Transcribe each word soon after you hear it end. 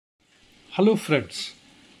Hello friends,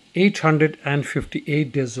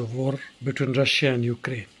 858 days of war between Russia and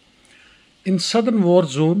Ukraine. In southern war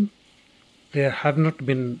zone, there have not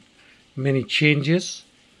been many changes,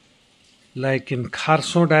 like in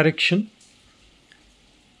Kherson direction,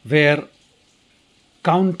 where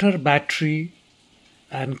counter battery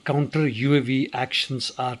and counter UAV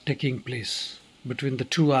actions are taking place between the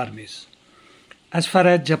two armies. As far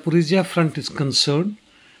as Zaporizhia front is concerned,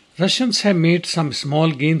 Russians have made some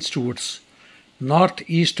small gains towards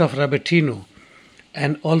northeast of Rabotyne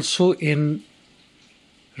and also in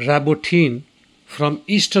Rabotyne from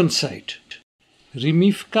eastern side.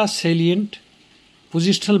 Remivka salient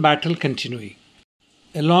positional battle continuing,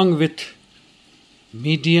 along with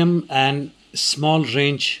medium and small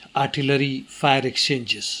range artillery fire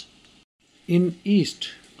exchanges. In east,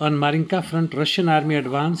 on Marinka front, Russian army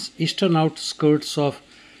advanced eastern outskirts of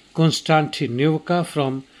Konstantinovka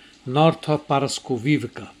from north of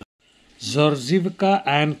Paraskovivka. Zorzivka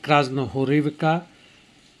and Krasnohorivka,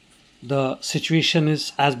 the situation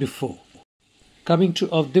is as before. Coming to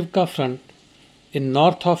Avdiivka front, in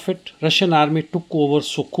north of it, Russian army took over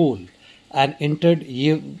Sokol and entered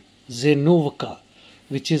Yevzenovka,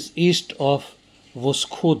 which is east of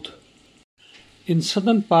Voskhod. In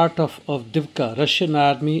southern part of Avdiivka, Russian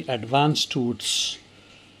army advanced towards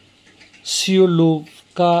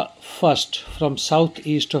Siolovka first from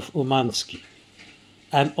southeast of Umansky,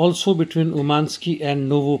 and also between Umansky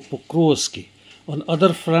and Novopokrovsky. On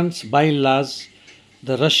other fronts, by and large,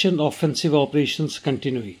 the Russian offensive operations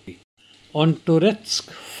continuing. On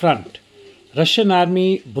Toretsk front, Russian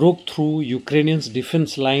army broke through Ukrainians'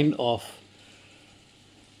 defense line of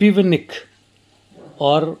Pivenik,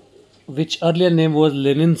 or which earlier name was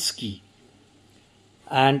Leninsky,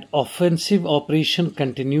 and offensive operation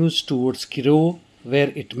continues towards Kirov, where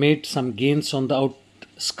it made some gains on the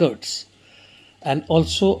outskirts, and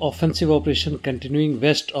also offensive operation continuing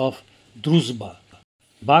west of Druzhba.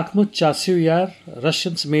 Bakhmut Chasiv Yar,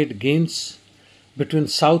 Russians made gains between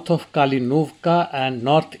south of Kalinovka and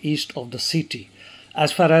northeast of the city.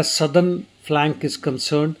 As far as southern flank is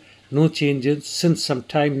concerned, no changes since some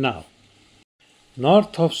time now.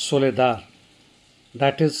 North of Soledar,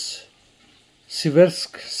 that is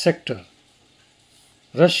Seversk sector,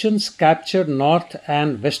 Russians captured north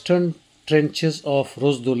and western trenches of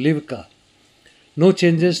Rozdolivka. No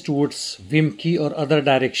changes towards Vimki or other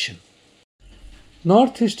direction.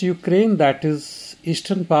 Northeast Ukraine, that is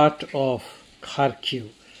eastern part of Kharkiv,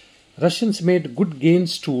 Russians made good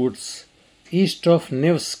gains towards east of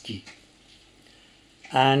Nevsky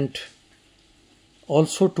and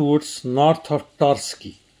also towards north of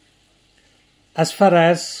Torsky. As far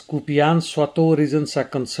as Kupian-Swato regions are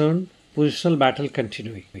concerned, positional battle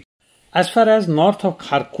continuing. As far as north of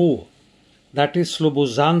Kharkov, that is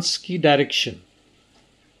Slobozansky direction,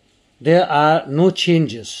 there are no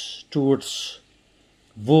changes towards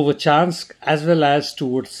Vovchansk as well as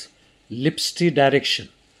towards Lipsty direction.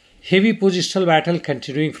 Heavy positional battle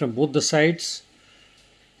continuing from both the sides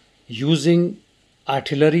using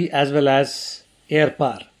artillery as well as air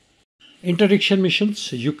power. Interdiction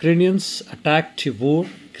missions, Ukrainians attacked Tivor,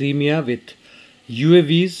 Crimea with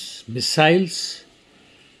UAVs, missiles,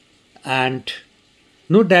 and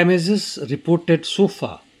no damages reported so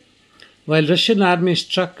far. While Russian army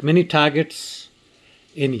struck many targets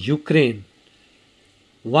in Ukraine,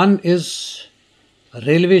 one is a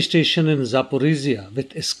railway station in Zaporizhia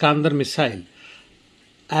with Iskander missile,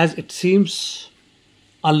 as it seems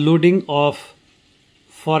unloading of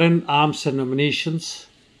foreign arms and ammunition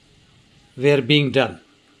were being done.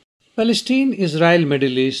 Palestine Israel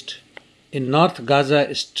Middle East, in North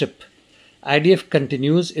Gaza Strip, IDF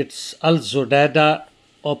continues its Al-Zodada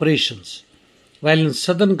operations, while in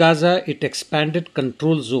southern Gaza it expanded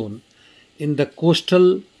control zone in the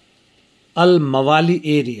coastal Al-Mawali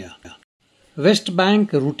area. West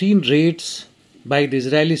Bank routine raids by the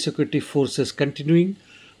Israeli security forces continuing,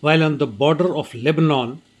 while on the border of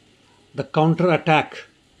Lebanon, the counter-attack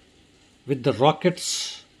with the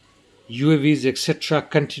rockets, UAVs, etc.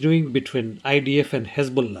 continuing between IDF and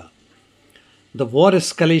Hezbollah. The war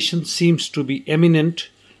escalation seems to be imminent,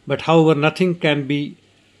 but however nothing can be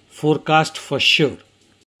forecast for sure.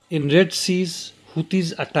 In Red Seas,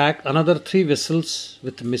 Houthis attack another 3 vessels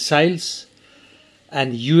with missiles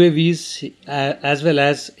and UAVs as well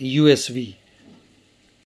as USV.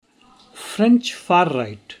 French far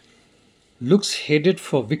right looks headed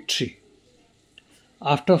for victory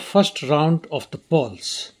after first round of the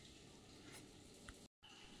polls.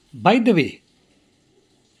 By the way,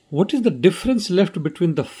 what is the difference left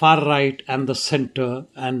between the far right and the center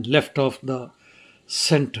and left of the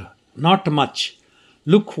center? Not much.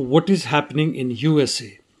 Look what is happening in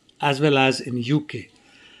USA. as well as in UK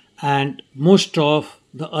and most of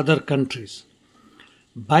the other countries.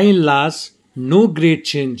 By and large, no great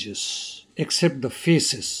changes except the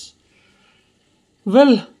faces.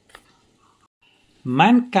 Well,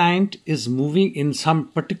 mankind is moving in some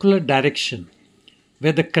particular direction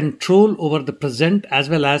where the control over the present as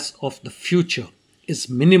well as of the future is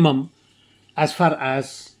minimum as far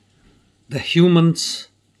as the humans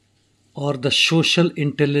or the social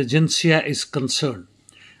intelligentsia is concerned.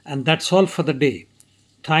 And that's all for the day.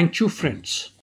 Thank you, friends.